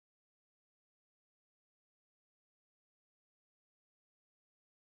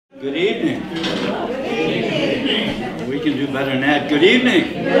Good evening. Good evening. We can do better than that. Good evening.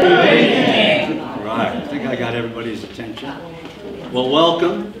 Good evening. Right, I think I got everybody's attention. Well,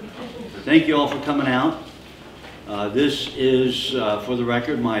 welcome. Thank you all for coming out. This is, for the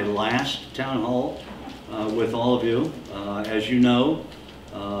record, my last town hall with all of you. As you know,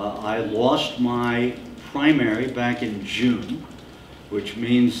 I lost my primary back in June, which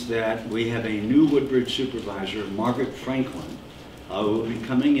means that we have a new Woodbridge supervisor, Margaret Franklin, who will be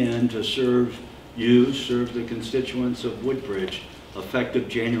coming in to serve the constituents of Woodbridge, effective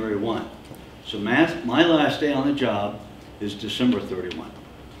January 1. So my last day on the job is December 31.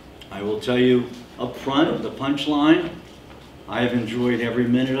 I will tell you up front, the punchline, I have enjoyed every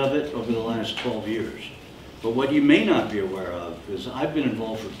minute of it over the last 12 years. But what you may not be aware of is I've been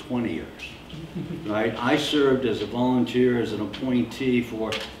involved for 20 years. Right? I served as a volunteer, as an appointee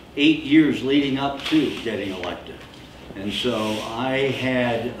for 8 years leading up to getting elected. And so I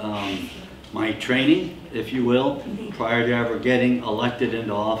had my training, if you will, prior to ever getting elected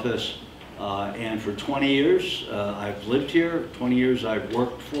into office. And for 20 years, I've lived here. 20 years I've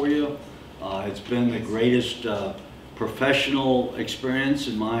worked for you. It's been the greatest professional experience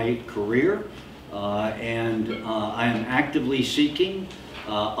in my career. And I am actively seeking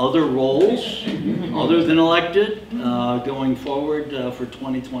other roles other than elected going forward for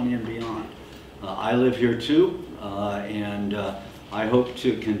 2020 and beyond. I live here too, and I hope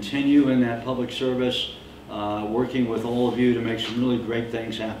to continue in that public service, working with all of you to make some really great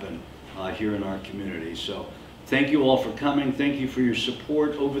things happen here in our community. So thank you all for coming. Thank you for your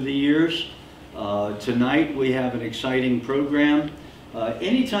support over the years. Tonight we have an exciting program.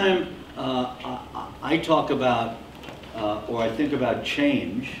 Anytime I talk about or I think about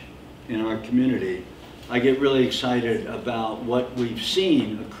change in our community, I get really excited about what we've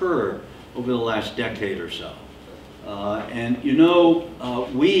seen occur over the last decade or so. And you know,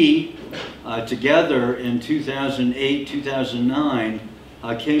 we together in 2008, 2009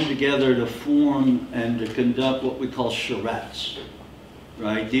 came together to form and to conduct what we call charrettes.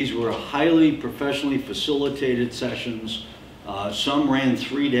 Right? These were highly professionally facilitated sessions. Some ran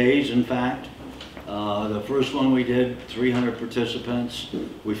 3 days, in fact. The first one we did, 300 participants.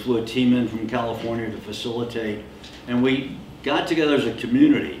 We flew a team in from California to facilitate. And we got together as a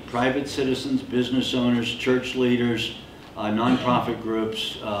community, private citizens, business owners, church leaders, nonprofit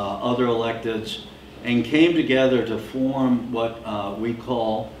groups, other electeds, and came together to form what we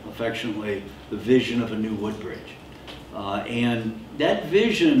call, affectionately, the vision of a new Woodbridge. And that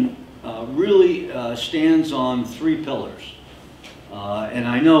vision really stands on 3 pillars. And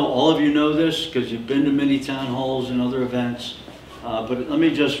I know all of you know this because you've been to many town halls and other events, but let me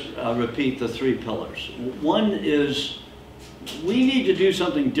just repeat the 3 pillars. One is we need to do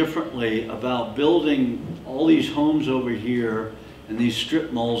something differently about building all these homes over here and these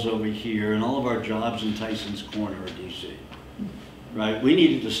strip malls over here and all of our jobs in Tyson's Corner or DC. Right? We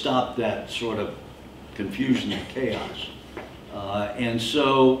needed to stop that sort of confusion and chaos. And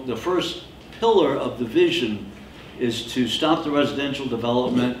so the first pillar of the vision is to stop the residential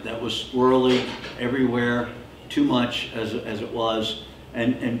development that was squirrely everywhere, too much as it was,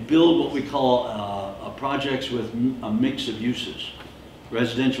 and build what we call projects with a mix of uses.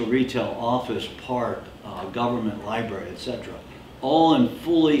 Residential, retail, office, park, government, library, etc. All in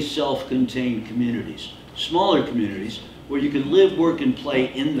fully self-contained communities. Smaller communities where you can live, work, and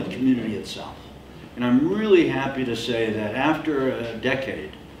play in the community itself. And I'm really happy to say that after a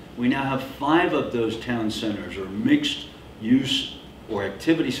decade, we now have 5 of those town centers, or mixed use or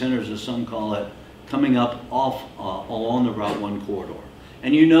activity centers as some call it, coming up along the Route 1 corridor.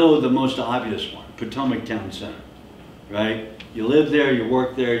 And you know the most obvious one, Potomac Town Center, right? You live there, you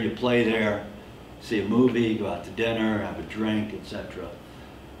work there, you play there, see a movie, go out to dinner, have a drink, etc.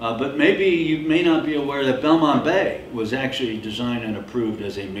 But maybe you may not be aware that Belmont Bay was actually designed and approved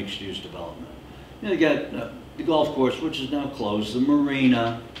as a mixed-use development. You know, you got the golf course, which is now closed, the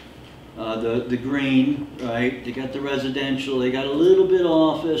Marina, the green, right? They got the residential, they got a little bit of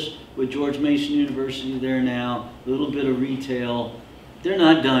office with George Mason University there now, a little bit of retail. They're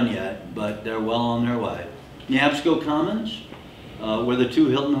not done yet, but they're well on their way. Neabsco Commons, where the 2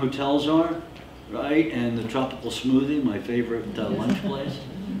 Hilton hotels are, right? And the Tropical Smoothie, my favorite lunch place.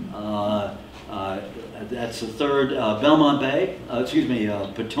 That's the 3rd, Belmont Bay,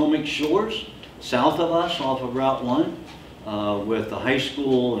 Potomac Shores, south of us, off of Route 1, with the high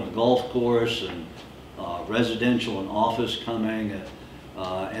school and golf course and residential and office coming.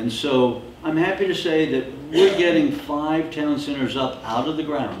 And so I'm happy to say that we're getting 5 town centers up out of the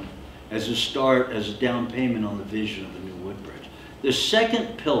ground as a start, as a down payment on the vision of a new Woodbridge. The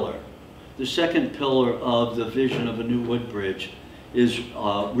second pillar of the vision of a new Woodbridge is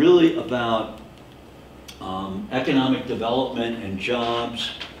really about economic development and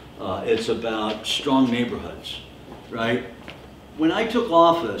jobs. It's about strong neighborhoods, right? When I took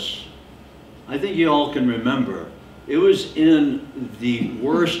office, I think you all can remember, it was in the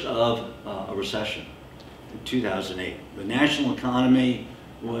worst of a recession in 2008. The national economy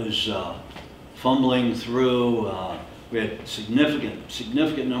was fumbling through. We had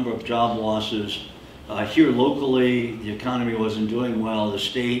significant number of job losses. Here locally, the economy wasn't doing well. The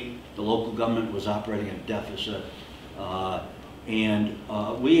state, the local government was operating at a deficit. And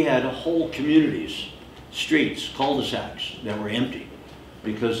we had whole communities, streets, cul-de-sacs that were empty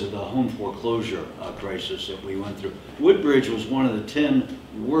because of the home foreclosure crisis that we went through. Woodbridge was one of the 10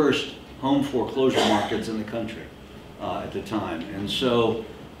 worst home foreclosure markets in the country at the time. And so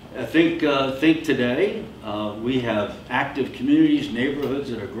I think today we have active communities, neighborhoods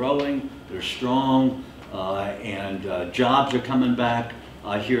that are growing, they're strong, and jobs are coming back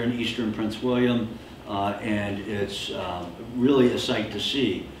here in Eastern Prince William, and it's really a sight to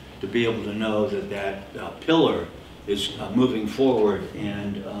see, to be able to know that that pillar is moving forward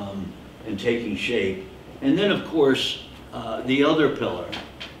and taking shape. And then, of course, the other pillar.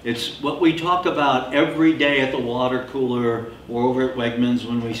 It's what we talk about every day at the water cooler or over at Wegmans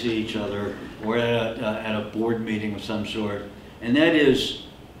when we see each other or at a board meeting of some sort, and that is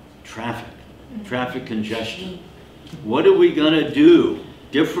traffic congestion. What are we going to do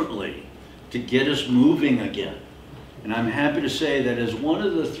differently to get us moving again? And I'm happy to say that as one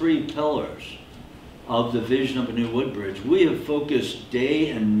of the 3 pillars of the vision of a new Woodbridge, we have focused day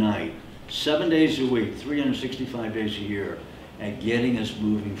and night, 7 days a week, 365 days a year, at getting us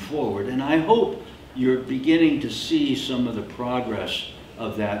moving forward. And I hope you're beginning to see some of the progress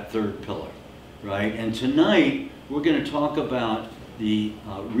of that 3rd pillar, right? And tonight, we're going to talk about the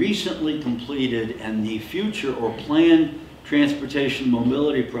recently completed and the future or planned transportation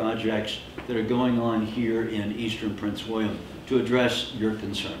mobility projects that are going on here in Eastern Prince William to address your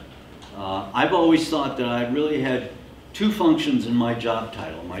concern. I've always thought that I really had 2 functions in my job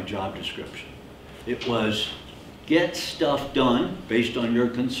title, my job description. It was get stuff done based on your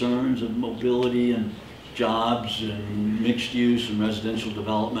concerns of mobility and jobs and mixed use and residential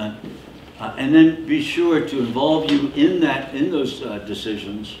development, and then be sure to involve you in those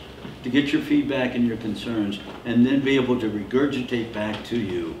decisions, to get your feedback and your concerns, and then be able to regurgitate back to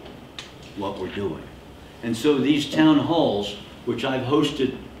you what we're doing. And so these town halls, which I've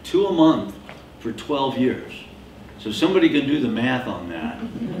hosted 2 a month for 12 years, so somebody can do the math on that.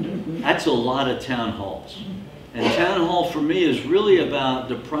 That's a lot of town halls. And town hall for me is really about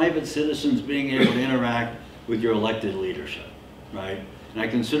the private citizens being able to interact with your elected leadership, right? And I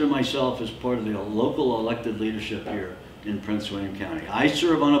consider myself as part of the local elected leadership here in Prince William County. I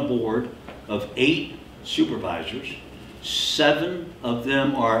serve on a board of 8 supervisors. 7 of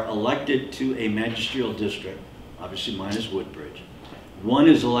them are elected to a magisterial district. Obviously mine is Woodbridge. 1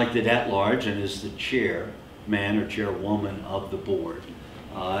 is elected at large and is the chairman or chairwoman of the board.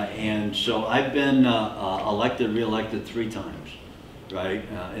 And so I've been elected, re-elected 3 times, right,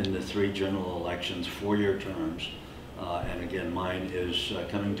 in the 3 general elections, 4-year terms. And again, mine is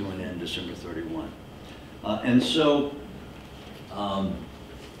coming to an end December 31. And so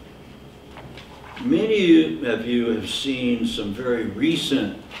many of you have seen some very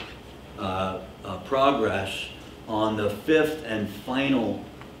recent progress on the 5th and final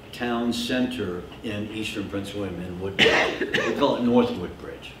town center in Eastern Prince William in Woodbridge. We call it North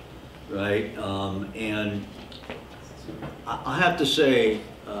Woodbridge, right? And I have to say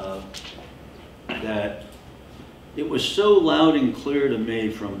that it was so loud and clear to me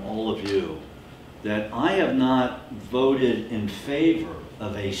from all of you that I have not voted in favor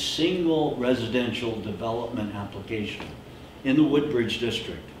of a single residential development application in the Woodbridge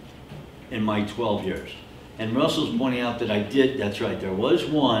District in my 12 years. And Russell's pointing out that I did, that's right, there was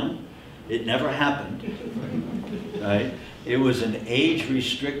one, it never happened, right? It was an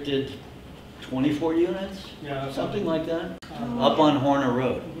age-restricted 24 units, something like that, up on Horner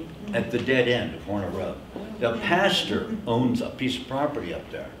Road, at the dead end of Horner Road. The pastor owns a piece of property up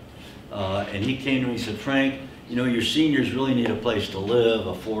there, and he came to me and said, Frank, you know, your seniors really need a place to live,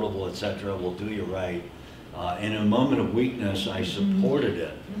 affordable, etc. We'll do you right. In a moment of weakness, I supported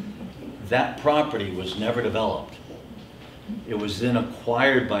it. That property was never developed. It was then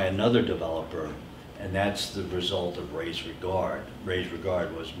acquired by another developer, and that's the result of Raised Regard. Raised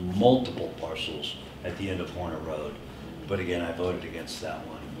Regard was multiple parcels at the end of Horner Road, but again, I voted against that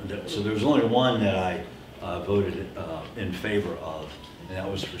one. So there was only one that I voted in favor of, and that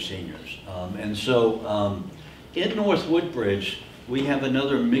was for seniors. And so in North Woodbridge, we have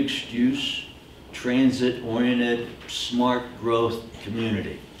another mixed-use transit-oriented, smart growth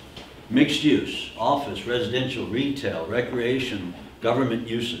community. Mixed use, office, residential, retail, recreation, government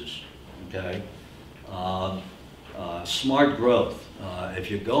uses, okay? Smart growth.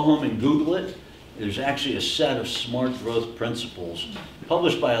 If you go home and Google it, there's actually a set of smart growth principles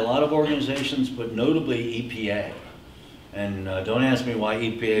published by a lot of organizations, but notably EPA. And don't ask me why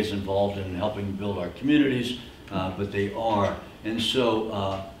EPA is involved in helping build our communities, but they are. And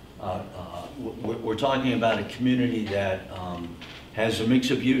so we're talking about a community that has a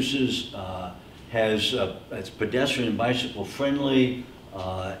mix of uses, it's pedestrian and bicycle friendly,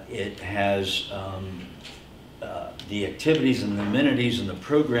 it has the activities and the amenities and the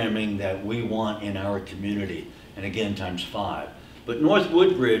programming that we want in our community, and again, times 5. But North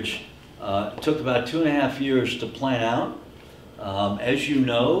Woodbridge took about 2.5 years to plan out. As you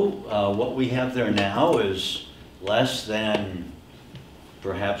know, what we have there now is less than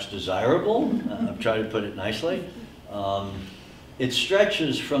perhaps desirable. I've tried to put it nicely. It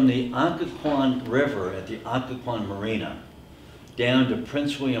stretches from the Occoquan River at the Occoquan Marina down to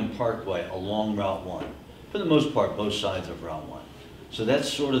Prince William Parkway along Route 1. For the most part, both sides of Route 1. So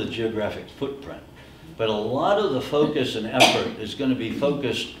that's sort of the geographic footprint. But a lot of the focus and effort is going to be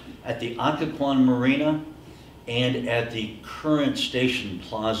focused at the Occoquan Marina and at the current Station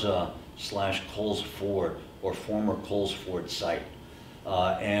Plaza / Coles Ford or former Coles Ford site.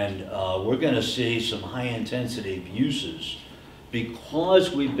 We're going to see some high intensity uses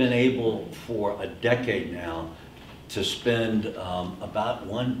because we've been able for a decade now to spend about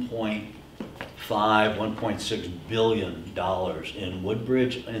 $1.6 billion in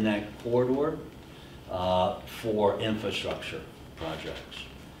Woodbridge in that corridor for infrastructure projects,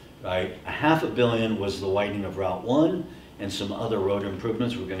 right? $500 million was the widening of Route 1 and some other road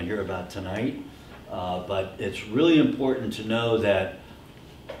improvements we're going to hear about tonight. But it's really important to know that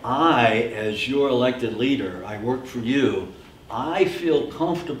I, as your elected leader, I work for you, I feel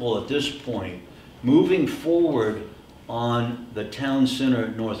comfortable at this point moving forward on the town center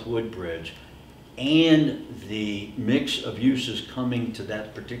at North Woodbridge and the mix of uses coming to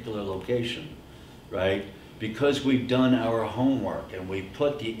that particular location, right? Because we've done our homework and we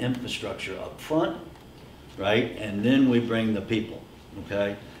put the infrastructure up front, right? And then we bring the people,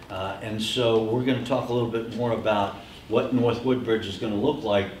 okay? And so we're going to talk a little bit more about what North Woodbridge is going to look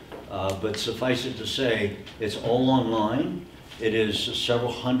like, but suffice it to say, it's all online. It is a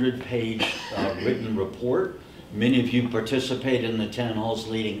several hundred-page written report. Many of you participate in the town halls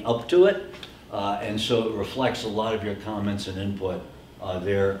leading up to it, and so it reflects a lot of your comments and input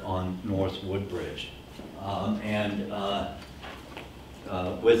there on North Woodbridge.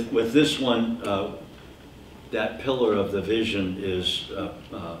 With this one, that pillar of the vision is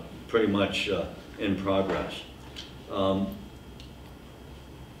pretty much in progress.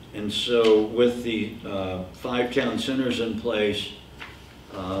 And so with the 5 town centers in place,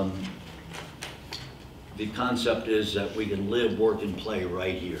 the concept is that we can live, work, and play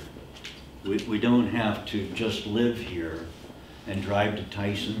right here. We don't have to just live here and drive to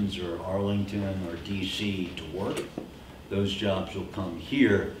Tyson's or Arlington or DC to work. Those jobs will come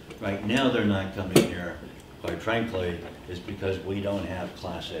here. Right now they're not coming here, quite frankly, is because we don't have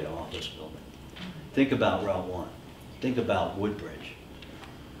Class A office building. Think about Route 1. Think about Woodbridge.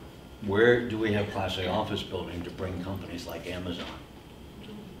 Where do we have Class A office building to bring companies like Amazon?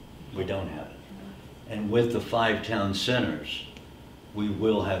 We don't have it. And with the 5 town centers, we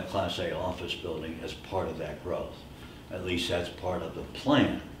will have Class A office building as part of that growth. At least that's part of the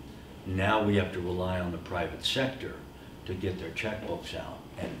plan. Now we have to rely on the private sector to get their checkbooks out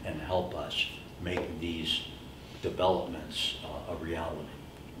and help us make these developments a reality,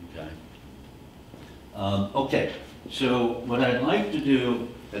 okay? Okay, so what I'd like to do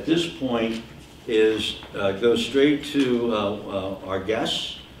at this point is go straight to our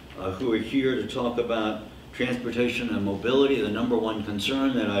guests who are here to talk about transportation and mobility, the #1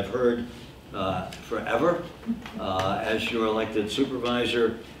 concern that I've heard forever as your elected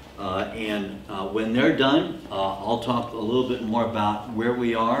supervisor. When they're done, I'll talk a little bit more about where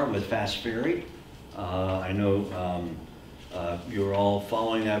we are with Fast Ferry. I know you're all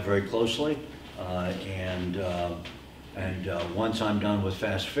following that very closely. Once I'm done with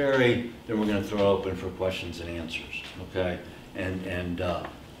Fast Ferry, then we're going to throw open for questions and answers, okay? And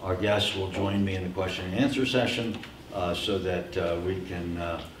our guests will join me in the question and answer session so that we can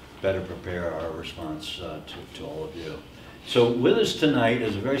better prepare our response to all of you. So with us tonight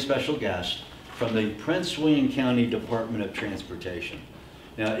is a very special guest from the Prince William County Department of Transportation.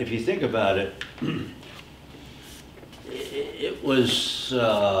 Now, if you think about it, it was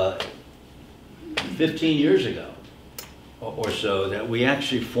 15 years ago or so that we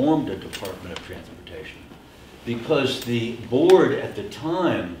actually formed a Department of Transportation, because the board at the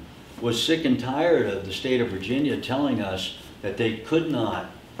time was sick and tired of the state of Virginia telling us that they could not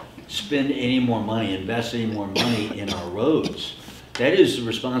spend any more money, invest any more money in our roads. That is the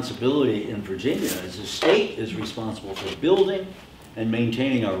responsibility in Virginia, as the state is responsible for building and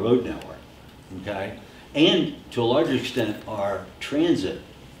maintaining our road network, okay? And to a large extent, our transit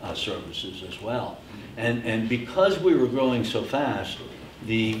services as well. And because we were growing so fast,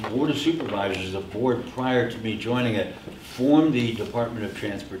 the Board of Supervisors, the board prior to me joining it, formed the Department of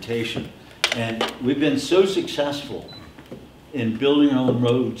Transportation. And we've been so successful in building our own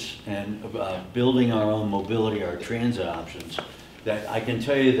roads and building our own mobility, our transit options, that I can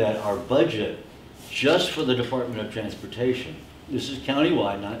tell you that our budget just for the Department of Transportation, this is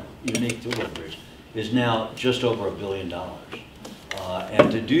countywide, not unique to Woodbridge, is now just over $1 billion.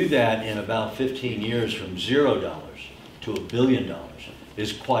 And to do that in about 15 years from $0 to $1 billion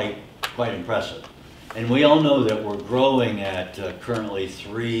is quite impressive. And we all know that we're growing at currently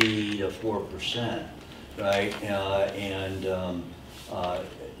 3 to 4%, right?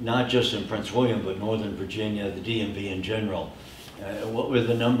 Not just in Prince William, but Northern Virginia, the DMV in general. What were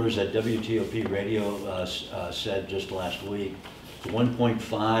the numbers that WTOP radio said just last week?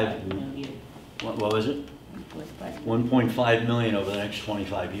 1.5, what was it? 1.5 million over the next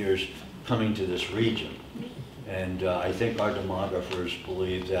 25 years coming to this region. And I think our demographers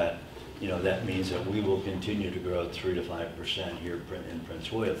believe that, that means that we will continue to grow 3 to 5% here in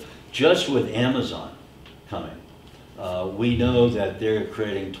Prince William. Just with Amazon coming, we know that they're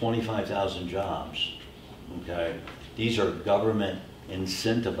creating 25,000 jobs, okay? These are government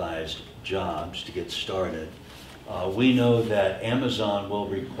incentivized jobs to get started. We know that Amazon will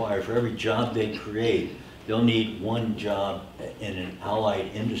require, for every job they create, they'll need one job in an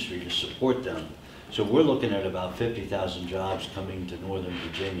allied industry to support them. So we're looking at about 50,000 jobs coming to Northern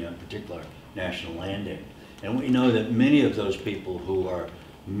Virginia, in particular National Landing. And we know that many of those people who are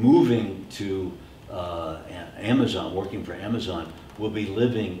moving to Amazon, working for Amazon, will be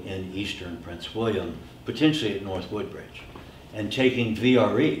living in eastern Prince William, potentially at North Woodbridge, and taking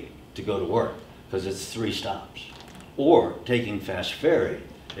VRE to go to work, because it's 3 stops. Or taking Fast Ferry,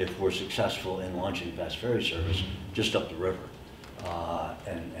 if we're successful in launching Fast Ferry service, just up the river,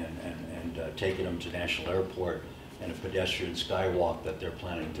 and taking them to National Airport and a pedestrian skywalk that they're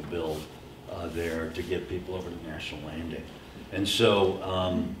planning to build there to get people over to National Landing. And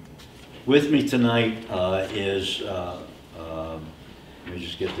so with me tonight is, let me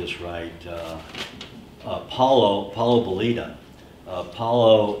just get this right, Paulo Belita.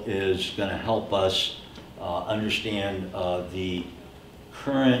 Paulo is going to help us understand the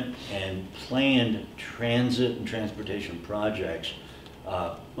current and planned transit and transportation projects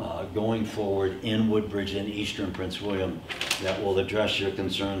going forward in Woodbridge and eastern Prince William that will address your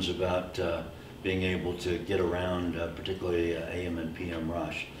concerns about being able to get around, particularly AM and PM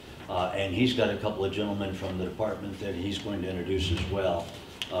rush. And he's got a couple of gentlemen from the department that he's going to introduce as well.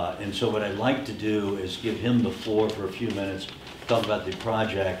 And so what I'd like to do is give him the floor for a few minutes, talk about the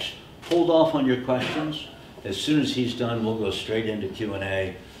projects. Hold off on your questions. As soon as he's done, we'll go straight into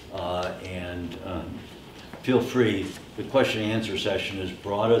Q&A, and feel free. The question and answer session is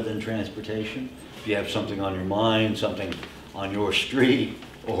broader than transportation. If you have something on your mind, something on your street,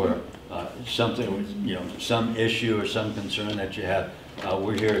 or something, some issue or some concern that you have,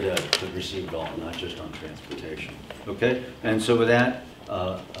 we're here to receive it all, not just on transportation. Okay? And so with that,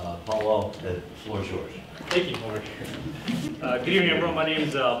 Paulo, the floor is yours. Thank you, Mark. Good evening, everyone. My name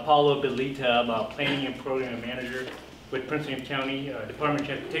is Paulo Belita. I'm a Planning and Program Manager with Prince William County Department of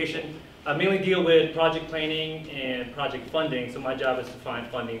Transportation. I mainly deal with project planning and project funding, so my job is to find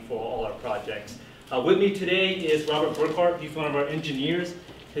funding for all our projects. With me today is Robert Burkhart. He's one of our engineers.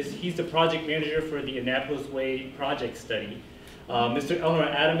 He's the project manager for the Annapolis Way project study. Mr. Elmer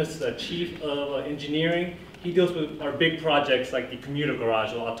Adams is the Chief of Engineering. He deals with our big projects like the commuter garage,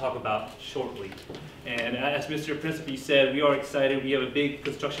 I'll talk about shortly. And as Mr. Principi said, we are excited. We have a big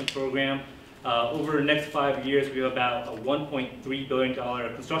construction program. Over the next 5 years, we have about a $1.3 billion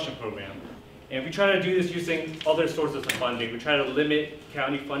construction program. And we try to do this using other sources of funding. We try to limit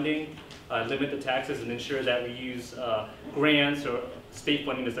county funding, limit the taxes, and ensure that we use grants or state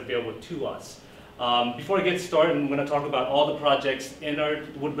funding that's available to us. Before I get started, I'm going to talk about all the projects in our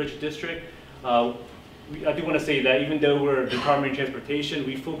Woodbridge District. I do want to say that even though we're a Department of Transportation,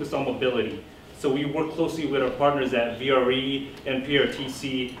 we focus on mobility. So we work closely with our partners at VRE and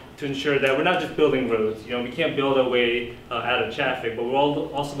PRTC to ensure that we're not just building roads. We can't build our way out of traffic, but we're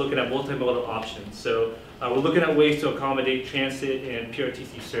also looking at multimodal options. So we're looking at ways to accommodate transit and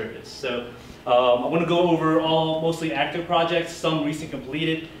PRTC service. So I want to go over all mostly active projects, some recently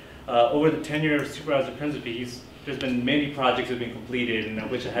completed. Over the tenure of Supervisor Principi, there's been many projects that have been completed, and I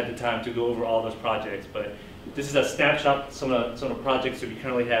wish I had the time to go over all those projects, but this is a snapshot of some of the projects that we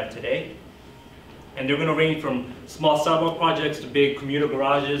currently have today. And they're going to range from small sidewalk projects to big commuter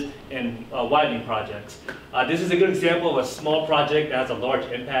garages and widening projects. This is a good example of a small project that has a large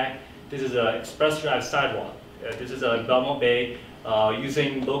impact. This is an express drive sidewalk. This is a Belmont Bay.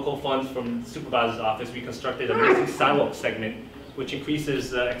 Using local funds from the supervisor's office, we constructed a missing sidewalk segment, which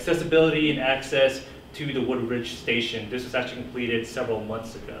increases accessibility and access to the Woodbridge station. This was actually completed several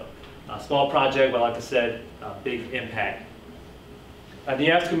months ago. Small project, but like I said, big impact. The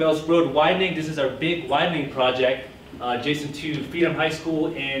Neabsco Mills Road widening, this is our big widening project adjacent to Freedom High School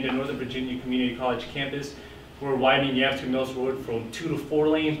and the Northern Virginia Community College campus. We're widening Neabsco Mills Road from 2 to 4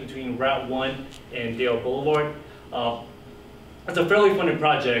 lanes between Route 1 and Dale Boulevard. It's a fairly funded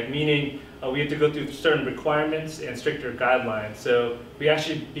project, meaning we have to go through certain requirements and stricter guidelines. So we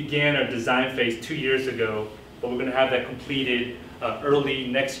actually began our design phase 2 years ago, but we're going to have that completed early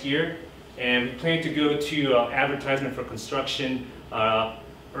next year. And we plan to go to advertisement for construction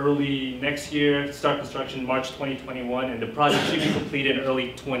early next year, start construction March 2021, and the project should be completed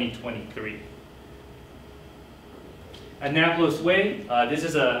early 2023. Annapolis Way, this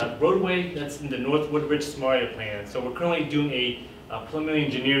is a roadway that's in the North Woodbridge Smart Area Plan. So we're currently doing a preliminary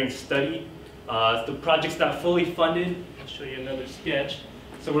engineering study. The project's not fully funded. I'll show you another sketch.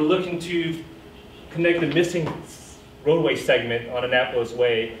 So we're looking to connect the missing roadway segment on Annapolis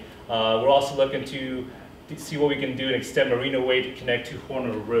Way. We're also looking to see what we can do and extend Marina Way to connect to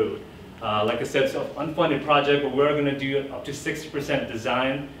Horner Road. Like I said, it's an unfunded project, but we're going to do up to 60%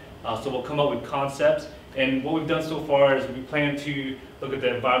 design. So we'll come up with concepts. And what we've done so far is we plan to look at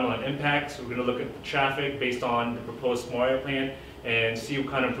the environmental impacts. We're going to look at the traffic based on the proposed smart area plan and see what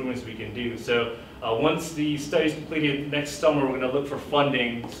kind of improvements we can do. So once the study is completed next summer, we're going to look for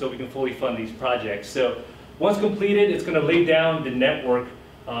funding so we can fully fund these projects. So once completed, it's going to lay down the network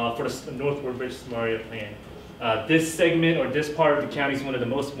for the North Woodbridge Smart Area Plan. This segment or this part of the county is one of the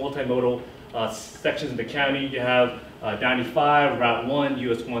most multimodal sections of the county. You have 95, Route 1,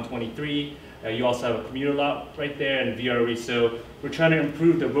 US 123. You also have a commuter lot right there and VRE. So we're trying to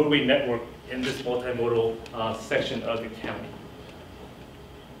improve the roadway network in this multimodal section of the county.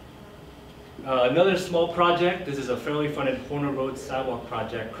 Another small project, this is a fairly funded Horner Road sidewalk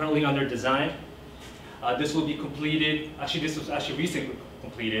project currently under design. This will be completed, this was recently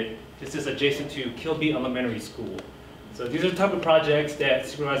completed. This is adjacent to Kilby Elementary School. So these are the type of projects that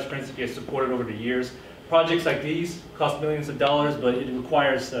Supervisor Principi has supported over the years. Projects like these cost millions of dollars, but it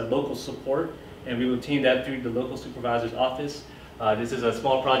requires local support, and we obtain that through the local supervisor's office. This is a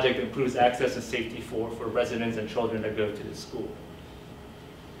small project that improves access and safety for residents and children that go to the school.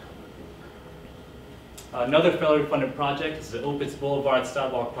 Another fairly funded project is the Woodbridge Boulevard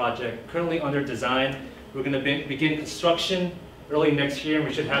sidewalk project, currently under design. We're going to begin construction early next year, and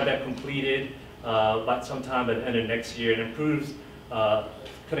we should have that completed by sometime at the end of next year. It improves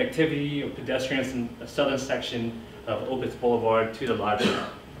connectivity of pedestrians in the southern section of Woodbridge Boulevard to the library.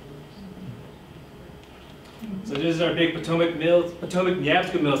 So this is our big Potomac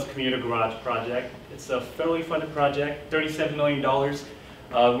Neabsco Mills commuter garage project. It's a fairly funded project, $37 million.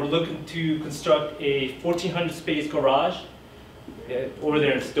 We're looking to construct a 1,400 space garage over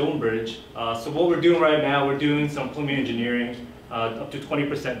there in Stonebridge. So what we're doing right now, we're doing some preliminary engineering, up to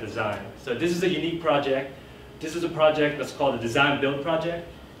 20% design. So this is a unique project. This is a project that's called a design build project.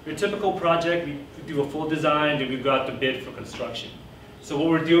 Your typical project, we do a full design, then we go out to bid for construction. So what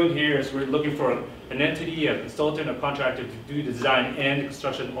we're doing here is we're looking for an entity, a consultant, a contractor to do the design and the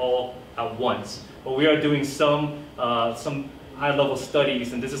construction all at once. But we are doing some high-level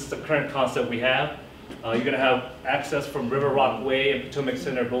studies, and this is the current concept we have. You're going to have access from River Rock Way and Potomac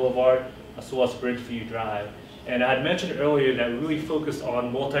Center Boulevard, as well as Bridgeview Drive. And I had mentioned earlier that we really focus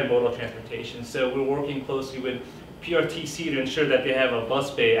on multimodal transportation. So we're working closely with PRTC to ensure that they have a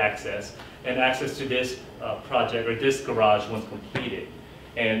bus bay access and access to this project or this garage once completed.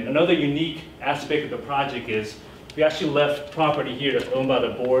 And another unique aspect of the project is we actually left property here that's owned by the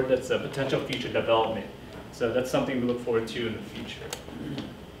board that's a potential future development. So that's something we look forward to in the future.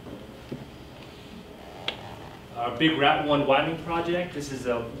 Our big Route 1 widening project. This is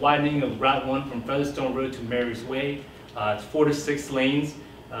a widening of Route 1 from Featherstone Road to Mary's Way. It's 4 to 6 lanes.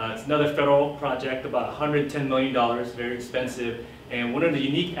 It's another federal project, about $110 million, very expensive. And one of the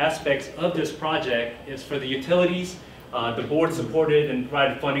unique aspects of this project is for the utilities, the board supported and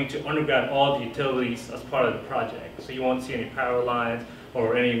provided funding to underground all the utilities as part of the project. So you won't see any power lines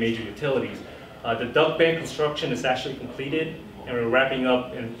or any major utilities. The duct bank construction is actually completed, and we're wrapping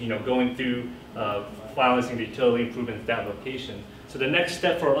up and going through finalizing the utility improvements at that location. So the next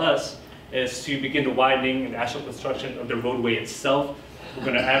step for us is to begin the widening and actual construction of the roadway itself. We're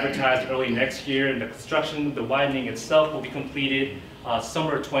going to advertise early next year, and the construction of the widening itself will be completed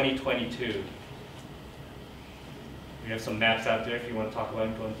summer 2022. We have some maps out there if you want to talk about it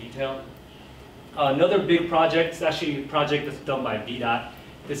and go in detail. Another big project is actually a project that's done by VDOT.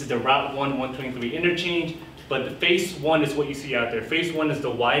 This is the Route 1-123 interchange, but the phase 1 is what you see out there. Phase 1 is the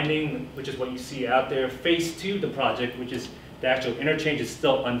widening, which is what you see out there. Phase 2 of the project, which is the actual interchange, is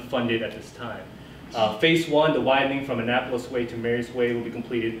still unfunded at this time. Phase 1, the widening from Annapolis Way to Mary's Way, will be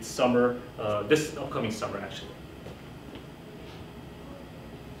completed summer, this upcoming summer actually.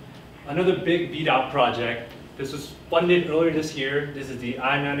 Another big VDOT project. This was funded earlier this year. This is the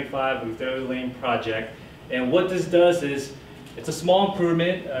I-95 Auxiliary Lane project. And what this does is, it's a small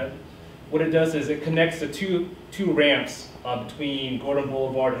improvement. What it does is it connects the two ramps between Gordon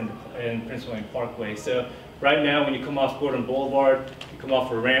Boulevard and Prince William Parkway. So right now, when you come off Gordon Boulevard, you come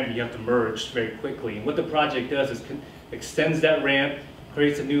off a ramp, you have to merge very quickly. And what the project does is extends that ramp,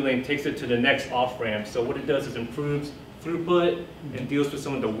 creates a new lane, takes it to the next off-ramp. So what it does is improves throughput and deals with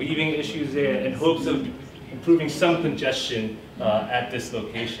some of the weaving issues there in hopes of improving some congestion at this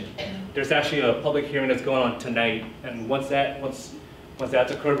location. There's actually a public hearing that's going on tonight, and once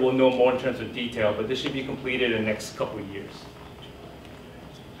that's occurred, we'll know more in terms of detail, but this should be completed in the next couple of years.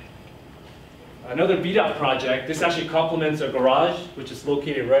 Another VDOT project, this actually complements a garage, which is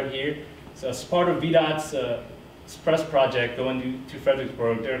located right here. So as part of VDOT's express project going to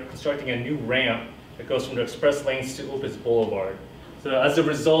Fredericksburg, they're constructing a new ramp that goes from the express lanes to Opitz Boulevard. So as a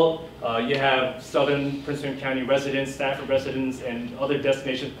result, you have southern Prince William County residents, Stafford residents, and other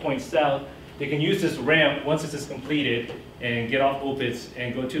destination points south. They can use this ramp once this is completed and get off Opitz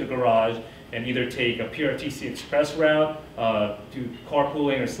and go to the garage and either take a PRTC express route, do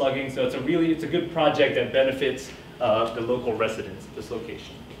carpooling or slugging. So it's a good project that benefits the local residents at this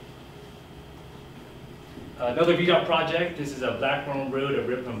location. Another VDOT project, this is a Blackburn Road at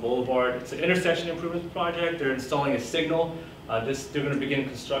Ripon Boulevard. It's an intersection improvement project. They're installing a signal. They're going to begin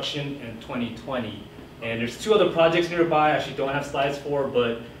construction in 2020. And there's two other projects nearby I actually don't have slides for,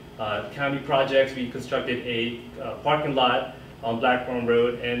 but county projects. We constructed a parking lot on Blackburn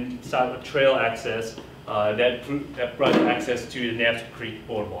Road and sidewalk trail access that brought access to the Naps Creek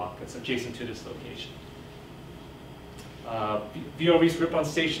Boardwalk. It's adjacent to this location. VRV's Ripon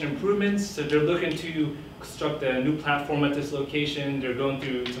Station improvements. So they're looking to construct a new platform at this location. They're going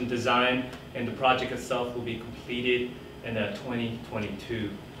through some design, and the project itself will be completed in 2022.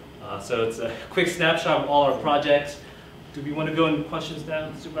 So it's a quick snapshot of all our projects. Do we want to go into questions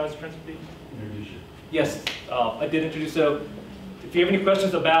now, Supervisor Principi? Yes, I did introduce. So if you have any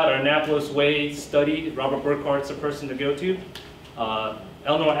questions about our Annapolis Way study, Robert Burkhart's the person to go to.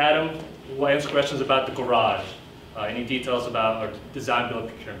 Eleanor Adam will answer questions about the garage. Any details about our design build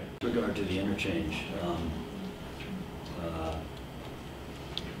procurement? With regard to the interchange,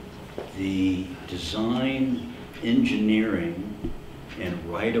 the design, engineering, and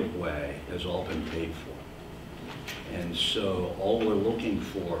right-of-way has all been paid for. And so all we're looking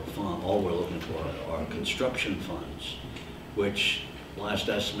for are construction funds, which last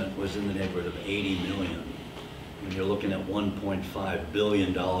estimate was in the neighborhood of 80 million. When you're looking at $1.5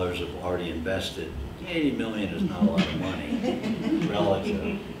 billion of already invested, 80 million is not a lot of money,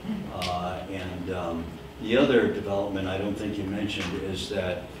 relative. The other development I don't think you mentioned is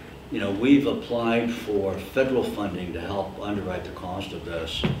that, we've applied for federal funding to help underwrite the cost of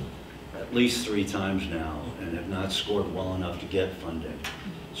this at least 3 times now and have not scored well enough to get funding.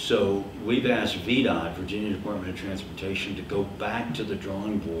 So we've asked VDOT, Virginia Department of Transportation, to go back to the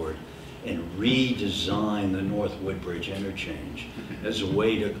drawing board and redesign the North Woodbridge interchange as a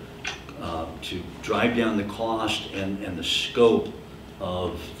way to drive down the cost and the scope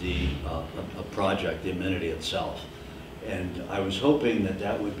of the project, the amenity itself. And I was hoping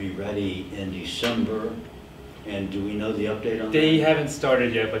that would be ready in December. And do we know the update on that? They haven't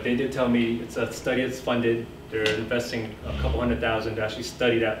started yet, but they did tell me it's a study that's funded. They're investing a couple $100,000 to actually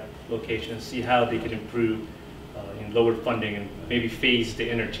study that location and see how they could improve in lower funding and maybe phase the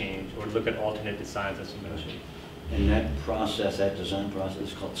interchange or look at alternate designs, as you mentioned. And that process, that design process,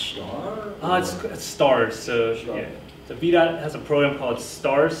 is called STAR? It's STARS. So yeah, so VDOT has a program called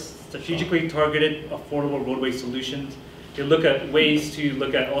STARS, Strategically Targeted Affordable Roadway Solutions. They look at ways to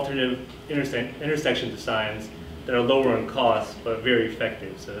look at alternative intersection designs that are lower in cost but very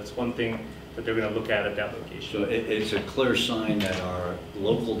effective. So that's one thing that they're going to look at that location. So it's a clear sign that our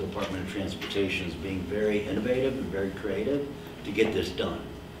local Department of Transportation is being very innovative and very creative to get this done.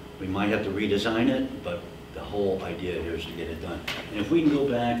 We might have to redesign it, but the whole idea here is to get it done. And if we can go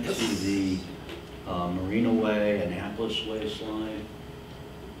back to the Marina Way, Annapolis Way slide.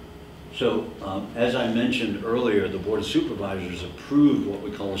 So, as I mentioned earlier, the Board of Supervisors approved what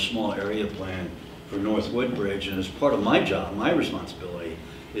we call a small area plan for North Woodbridge, and as part of my job, my responsibility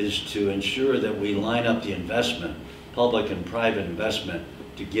is to ensure that we line up the investment, public and private investment,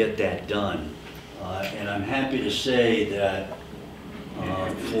 to get that done. And I'm happy to say that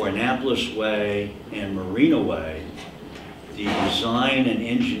for Annapolis Way and Marina Way, the design and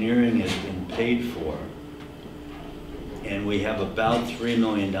engineering has been paid for, and we have about $3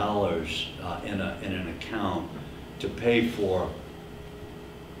 million in an account to pay for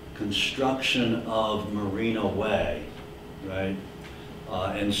construction of Marina Way, right?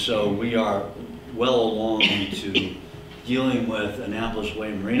 And so we are well along to dealing with Annapolis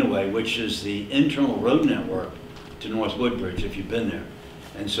Way and Marina Way, which is the internal road network to North Woodbridge, if you've been there.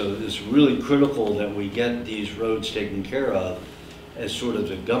 And so it's really critical that we get these roads taken care of as sort of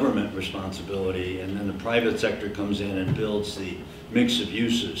the government responsibility, and then the private sector comes in and builds the mix of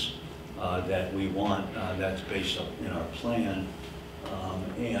uses that we want, that's based in our plan.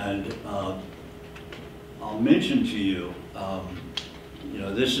 I'll mention to you, you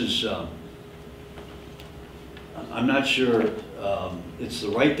know, this is, I'm not sure it's the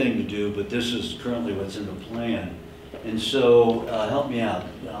right thing to do, but this is currently what's in the plan. And so, help me out.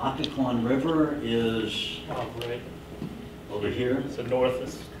 The Occoquan River is Right. over here. So north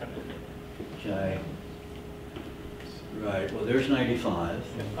is kind of. Okay. Right. Well, there's 95,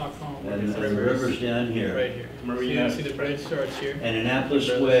 Occoquan and the river's down here. right here. Marina. See the bridge starts here. And Annapolis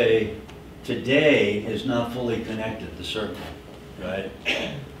Way today is not fully connected, the circle, right?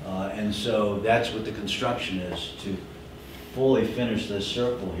 And so that's what the construction is, to fully finish this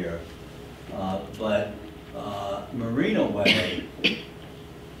circle here. But Marina Way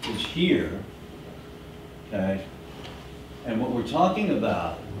is here, okay? And what we're talking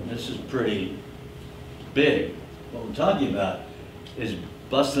about, and this is pretty big, what we're talking about is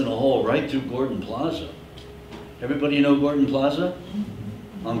busting a hole right through Gordon Plaza. Everybody know Gordon Plaza?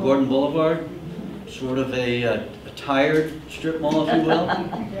 On Gordon Boulevard? Sort of a tired strip mall, if you will.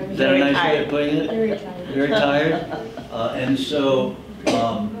 Is that a nice way of putting it? Very tired. Very tired. And so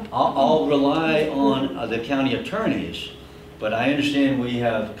I'll rely on the county attorneys, but I understand we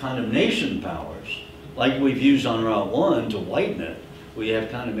have condemnation powers, like we've used on Route 1 to widen it. We have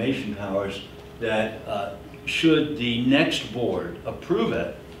condemnation powers that should the next board approve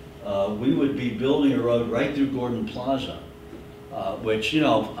it, we would be building a road right through Gordon Plaza, which, you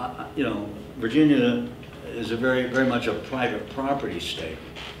know, Virginia is a very much a private property state,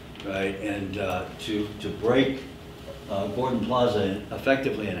 right? And to break Gordon Plaza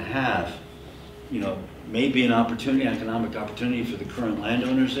effectively in half, you know, may be an opportunity, economic opportunity for the current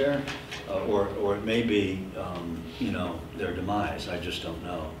landowners there, or it may be, you know, their demise. I just don't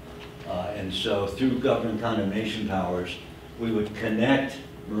know. And so through government condemnation powers, we would connect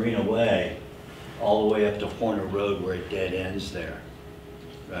Marina Way all the way up to Horner Road where it dead ends there,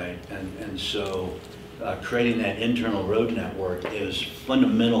 right? And so creating that internal road network is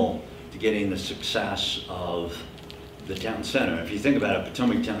fundamental to getting the success of the town center. If you think about it,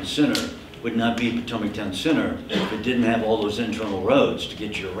 Potomac Town Center would not be Potomac Town Center if it didn't have all those internal roads to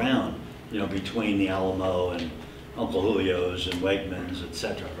get you around, you know, between the Alamo and Uncle Julio's and Wegmans, et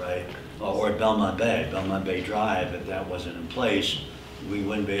cetera, right? Or at Belmont Bay Drive, if that wasn't in place, we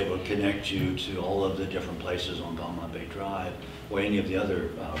wouldn't be able to connect you to all of the different places on Belmont Bay Drive or any of the other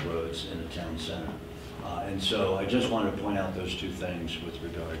roads in the town center. And so I just wanted to point out those two things with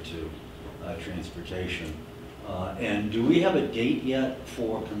regard to transportation. And do we have a date yet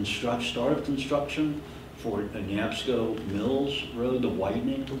for start of construction for Napsco Mills Road, the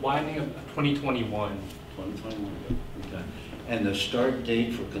widening? The widening of 2021. 2021, okay. And the start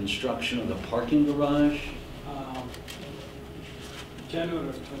date for construction of the parking garage? January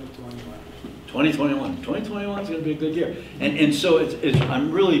of 2021. 2021. 2021 is going to be a good year. And so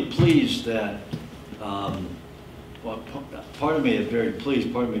I'm really pleased that, well, part of me is very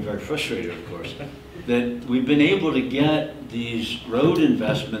pleased, part of me very frustrated, of course, that we've been able to get these road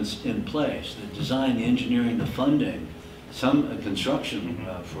investments in place, the design, the engineering, the funding, some construction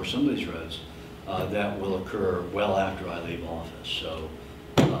for some of these roads that will occur well after I leave office. So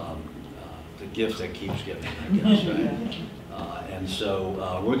the gift that keeps giving, I guess, right? And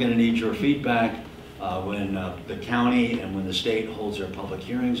so we're going to need your feedback when the county and when the state holds their public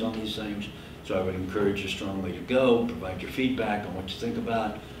hearings on these things. So I would encourage you strongly to go, provide your feedback on what you think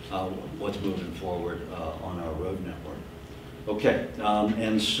about what's moving forward on our road network. Okay,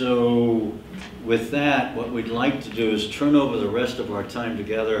 and so with that, what we'd like to do is turn over the rest of our time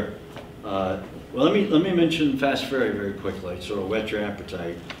together Well, let me mention Fast Ferry very quickly, sort of whet your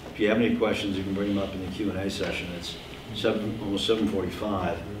appetite. If you have any questions, you can bring them up in the Q&A session. It's almost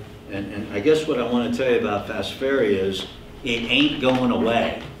 7:45. And I guess what I want to tell you about Fast Ferry is it ain't going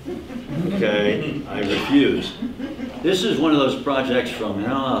away. Okay? I refuse. This is one of those projects from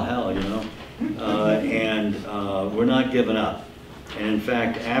hell, you know, and we're not giving up. And in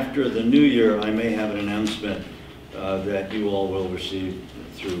fact, after the new year, I may have an announcement that you all will receive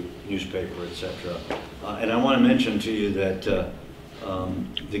through newspaper, etc. And I want to mention to you that for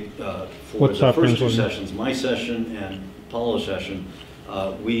the first two sessions, my session and Paulo's session,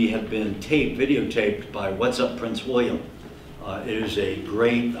 we have been videotaped by What's Up Prince William. It is a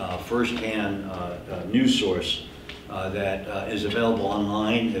great first-hand news source that is available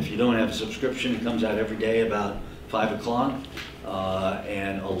online. If you don't have a subscription, it comes out every day about 5 o'clock.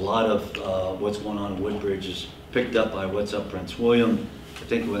 And a lot of what's going on in Woodbridge is picked up by What's Up Prince William. I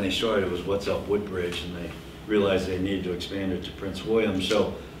think when they started it was What's Up Woodbridge, and they realized they needed to expand it to Prince William.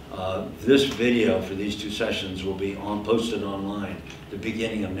 So this video for these two sessions will be posted online the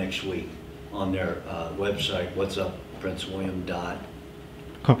beginning of next week on their website,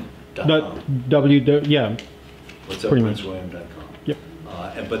 whatsupprincewilliam.com. Yeah. Whatsupprincewilliam.com. Yep.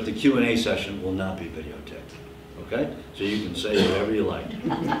 But the Q&A session will not be videotaped. Okay? So you can say whatever you like.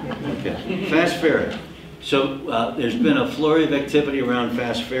 Okay. Fast Ferry. So there's been a flurry of activity around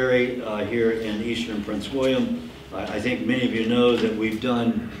Fast Ferry here in eastern Prince William. I think many of you know that we've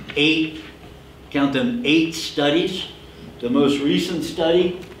done 8 studies. The most recent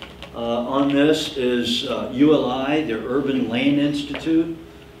study on this is ULI, their Urban Land Institute.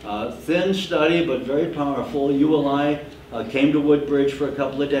 Thin study, but very powerful. ULI came to Woodbridge for a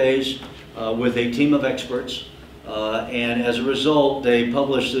couple of days with a team of experts. And as a result, they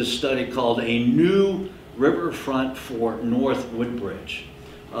published this study called A New Riverfront for North Woodbridge.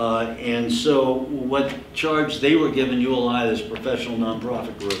 And so what charge they were given, ULI, this professional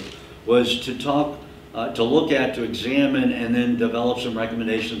nonprofit group, was to look at, to examine, and then develop some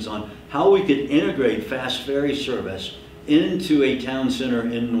recommendations on how we could integrate Fast Ferry service into a town center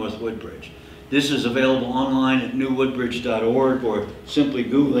in North Woodbridge. This is available online at newwoodbridge.org, or simply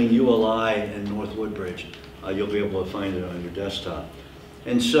Googling ULI and North Woodbridge. You'll be able to find it on your desktop.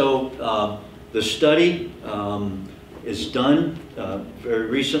 And so the study is done very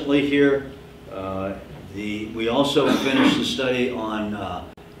recently here. We also finished the study on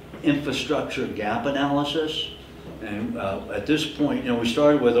infrastructure gap analysis. And at this point, we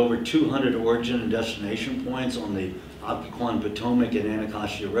started with over 200 origin and destination points on the Occoquan, Potomac, and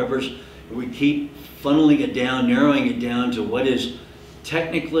Anacostia rivers. We keep funneling it down, narrowing it down to what is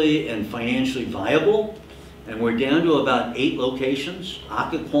technically and financially viable. And we're down to about 8 locations.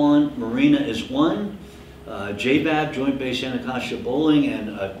 Occoquan Marina is one. JBAB, Joint Base Anacostia Bowling, and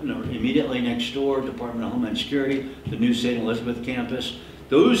immediately next door, Department of Homeland Security, the new St. Elizabeth campus.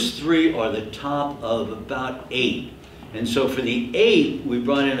 Those 3 are the top of about 8. And so for the 8, we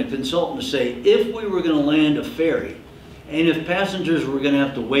brought in a consultant to say, if we were going to land a ferry, and if passengers were going to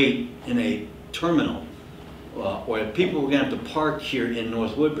have to wait in a terminal, or if people were going to have to park here in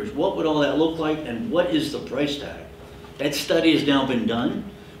North Woodbridge, what would all that look like, and what is the price tag? That study has now been done.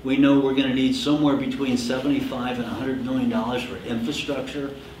 We know we're going to need somewhere between $75 and $100 million for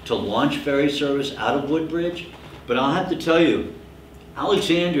infrastructure to launch ferry service out of Woodbridge. But I'll have to tell you,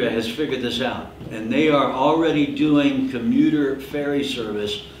 Alexandria has figured this out, and they are already doing commuter ferry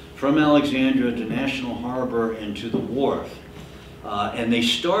service from Alexandria to National Harbor and to the wharf. And they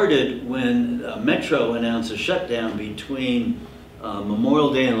started when Metro announced a shutdown between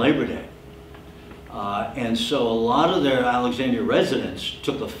Memorial Day and Labor Day. And so a lot of their Alexandria residents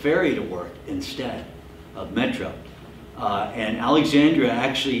took a ferry to work instead of Metro. And Alexandria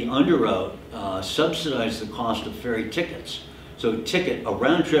actually underwrote, subsidized the cost of ferry tickets. So a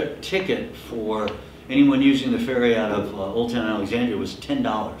round-trip ticket for anyone using the ferry out of Old Town Alexandria was $10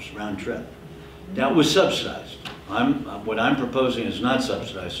 round trip. That was subsidized. What I'm proposing is not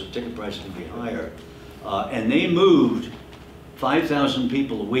subsidized, so ticket prices can be higher. And they moved 5,000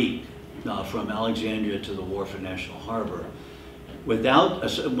 people a week from Alexandria to the wharf at National Harbor.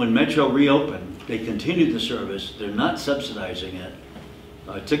 When Metro reopened, they continued the service. They're not subsidizing it.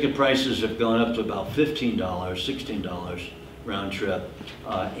 Ticket prices have gone up to about $15, $16 round trip,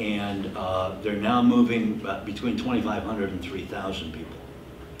 and they're now moving between 2,500 and 3,000 people.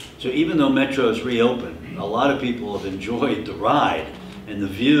 So even though Metro's reopened, a lot of people have enjoyed the ride and the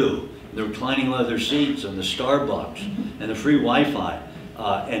view, the reclining leather seats and the Starbucks and the free Wi-Fi,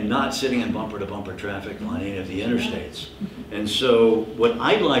 and not sitting in bumper-to-bumper traffic on any of the interstates. And so what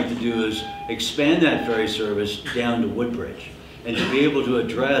I'd like to do is expand that ferry service down to Woodbridge, and to be able to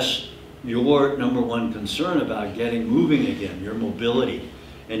address your number one concern about getting moving again, your mobility,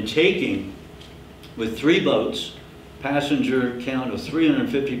 and taking, with 3 boats, passenger count of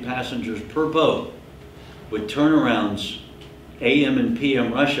 350 passengers per boat, with turnarounds AM and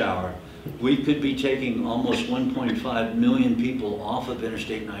PM rush hour, we could be taking almost 1.5 million people off of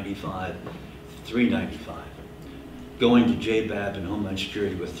Interstate 95, 395, going to JBAB and Homeland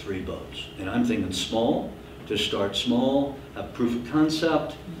Security with 3 boats. And I'm thinking small, to start small, have proof of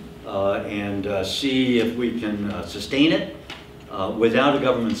concept, and see if we can sustain it without a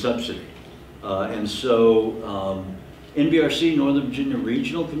government subsidy. And so NVRC, Northern Virginia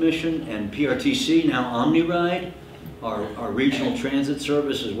Regional Commission, and PRTC, now OmniRide, our regional transit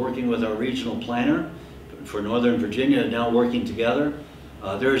service, is working with our regional planner for Northern Virginia, now working together.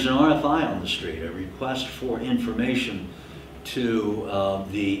 There's an RFI on the street, a request for information to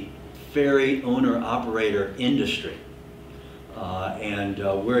the ferry owner-operator industry. And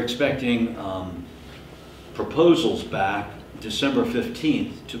we're expecting proposals back December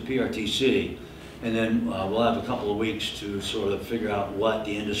 15th to PRTC, and then we'll have a couple of weeks to sort of figure out what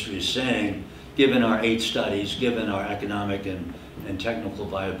the industry is saying, given our 8 studies, given our economic and technical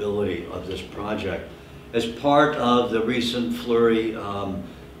viability of this project. As part of the recent flurry,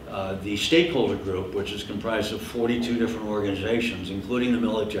 the stakeholder group, which is comprised of 42 different organizations, including the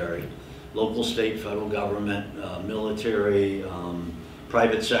military, local, state, federal government, military,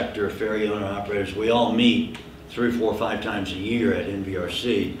 private sector, ferry owner operators, we all meet 3, 4, 5 times a year at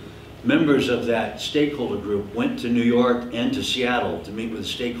NVRC. Members of that stakeholder group went to New York and to Seattle to meet with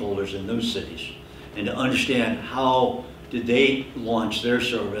stakeholders in those cities and to understand how did they launch their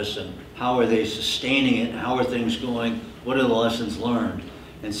service and how are they sustaining it, and how are things going, what are the lessons learned.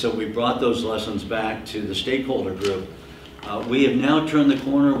 And so we brought those lessons back to the stakeholder group. We have now turned the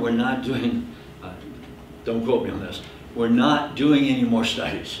corner. We're not doing, don't quote me on this, we're not doing any more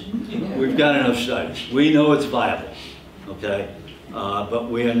studies. We've got enough studies. We know it's viable, okay? But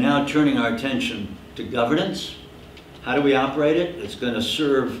we are now turning our attention to governance. How do we operate it? It's going to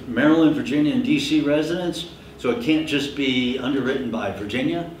serve Maryland, Virginia, and DC residents, so it can't just be underwritten by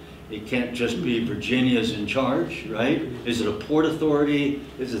Virginia. It can't just be Virginia's in charge, right? Is it a port authority?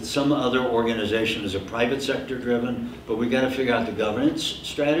 Is it some other organization? Is it private sector driven? But we got to figure out the governance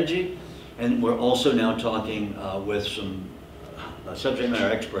strategy. And we're also now talking with some subject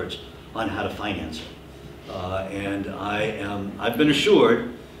matter experts on how to finance it. And I've been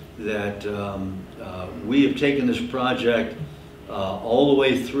assured that we have taken this project all the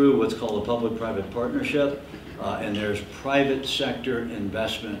way through what's called a public-private partnership, and there's private sector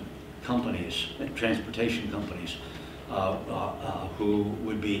investment companies, transportation companies, who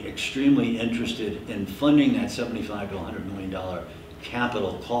would be extremely interested in funding that $75 to $100 million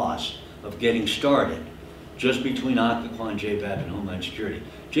capital cost of getting started, just between Occoquan, JBAB, and Homeland Security.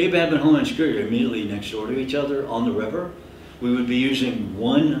 JBAB and Homeland Security are immediately next door to each other on the river. We would be using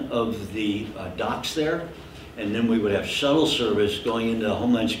one of the docks there, and then we would have shuttle service going into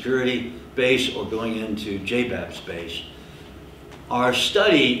Homeland Security base or going into JBAB's base. Our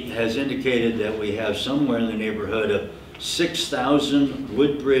study has indicated that we have somewhere in the neighborhood of 6,000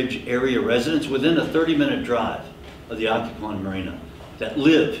 Woodbridge area residents within a 30-minute drive of the Occoquan Marina that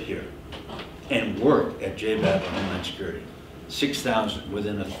live here and work at JBAB and Homeland Security. 6,000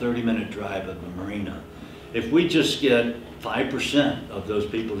 within a 30-minute drive of the marina. If we just get 5% of those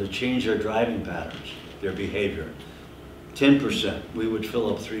people to change their driving patterns, their behavior, 10%, we would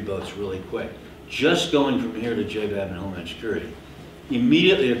fill up 3 boats really quick. Just going from here to JBAB and Homeland Security.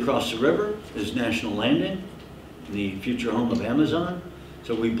 Immediately across the river is National Landing, the future home of Amazon.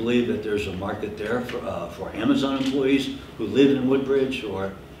 So we believe that there's a market there for Amazon employees who live in Woodbridge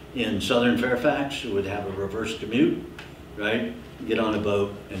or in southern Fairfax who would have a reverse commute, right? Get on a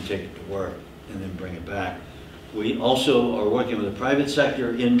boat and take it to work and then bring it back. We also are working with the private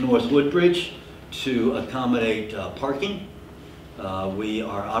sector in North Woodbridge to accommodate parking. We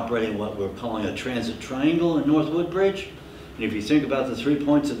are operating what we're calling a transit triangle in North Woodbridge. And if you think about the 3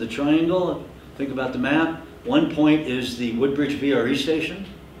 points of the triangle, think about the map. One point is the Woodbridge VRE station,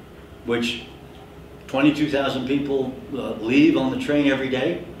 which 22,000 people leave on the train every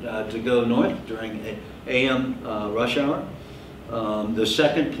day to go north during AM rush hour. The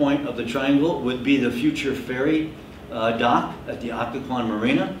second point of the triangle would be the future ferry dock at the Occoquan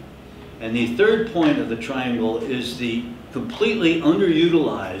Marina. And the third point of the triangle is the completely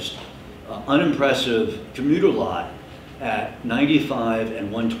underutilized, unimpressive commuter lot at 95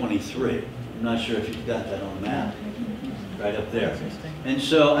 and 123. I'm not sure if you've got that on the map, right up there. And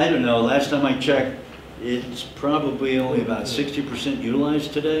so, I don't know, last time I checked, it's probably only about 60%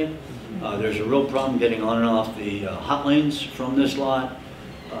 utilized today. There's a real problem getting on and off the hot lanes from this lot.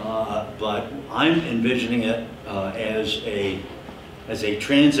 but I'm envisioning it as a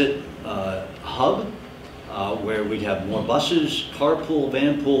transit hub where we'd have more buses, carpool,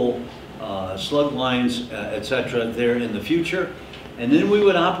 vanpool, slug lines, etc. there in the future. And then we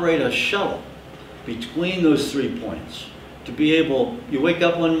would operate a shuttle between those 3 points. To be able, you wake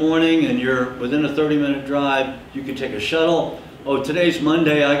up one morning and you're within a 30-minute drive, you could take a shuttle. Oh, today's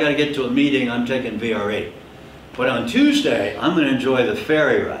Monday, I gotta get to a meeting, I'm taking VR8. But on Tuesday, I'm gonna enjoy the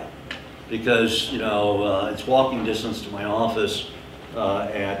ferry ride because, you know, it's walking distance to my office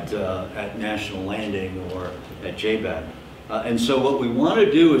at National Landing or at JBAB. And so what we want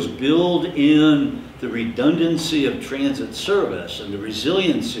to do is build in the redundancy of transit service and the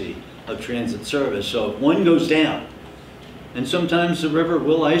resiliency of transit service. So if one goes down, and sometimes the river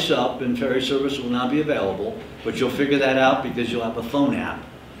will ice up and ferry service will not be available, but you'll figure that out because you'll have a phone app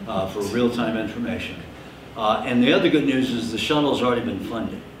for real-time information. And the other good news is the shuttle's already been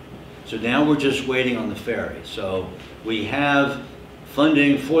funded. So now we're just waiting on the ferry. So we have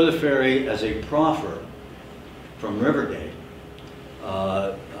funding for the ferry as a proffer from Rivergate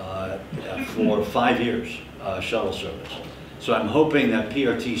for 5 years shuttle service. So I'm hoping that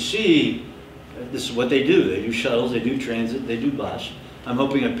PRTC, this is what they do shuttles, they do transit, they do bus. I'm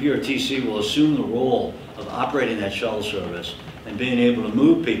hoping that PRTC will assume the role of operating that shuttle service and being able to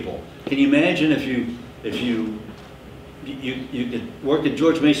move people. Can you imagine if you could work at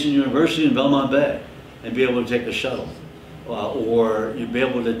George Mason University in Belmont Bay and be able to take a shuttle? Or you'd be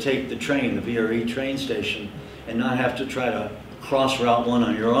able to take the train, the VRE train station, and not have to try to cross Route 1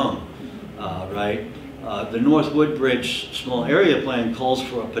 on your own, right? The North Woodbridge Small Area Plan calls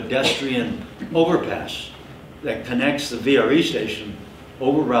for a pedestrian overpass that connects the VRE station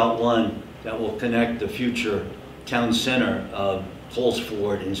over Route 1 that will connect the future town center of Coles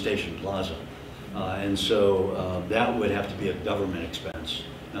Ford and Station Plaza. And so that would have to be a government expense,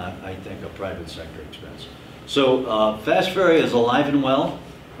 not, I think, a private sector expense. So Fast Ferry is alive and well.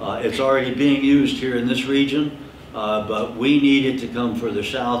 It's already being used here in this region, but we need it to come further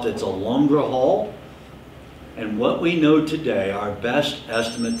south. It's a longer haul. And what we know today, our best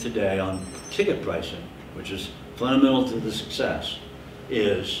estimate today on ticket pricing, which is fundamental to the success,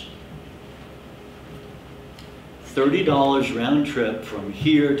 is $30 round trip from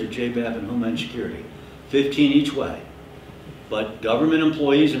here to JBAB and Homeland Security, $15 each way. But government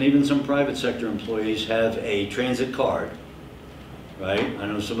employees and even some private sector employees have a transit card, right? I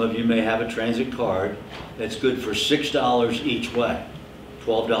know some of you may have a transit card that's good for $6 each way,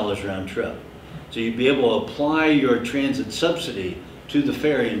 $12 round trip. So you'd be able to apply your transit subsidy to the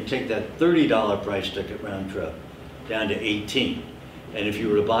ferry and take that $30 price ticket round trip down to $18. And if you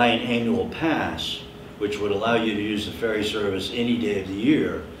were to buy an annual pass, which would allow you to use the ferry service any day of the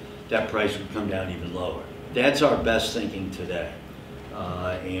year, that price would come down even lower. That's our best thinking today.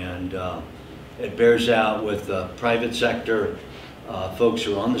 It bears out with the private sector folks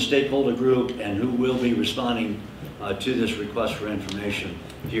who are on the stakeholder group and who will be responding to this request for information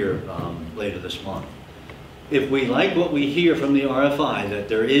here later this month. If we like what we hear from the RFI, that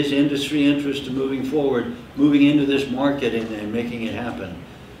there is industry interest in moving forward, moving into this market and making it happen,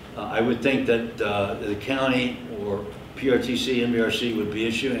 I would think that the county or PRTC, NBRC would be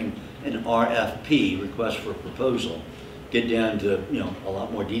issuing an RFP, request for proposal, get down to a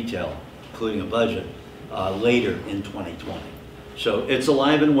lot more detail, including a budget, later in 2020. So it's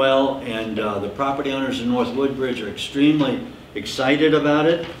alive and well, and the property owners in North Woodbridge are extremely excited about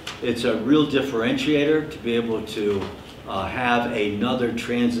it. It's a real differentiator to be able to have another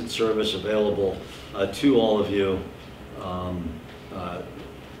transit service available to all of you.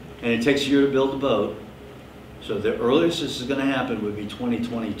 And it takes a year to build a boat. So the earliest this is going to happen would be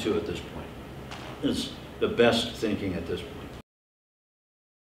 2022 at this point. It's the best thinking at this point.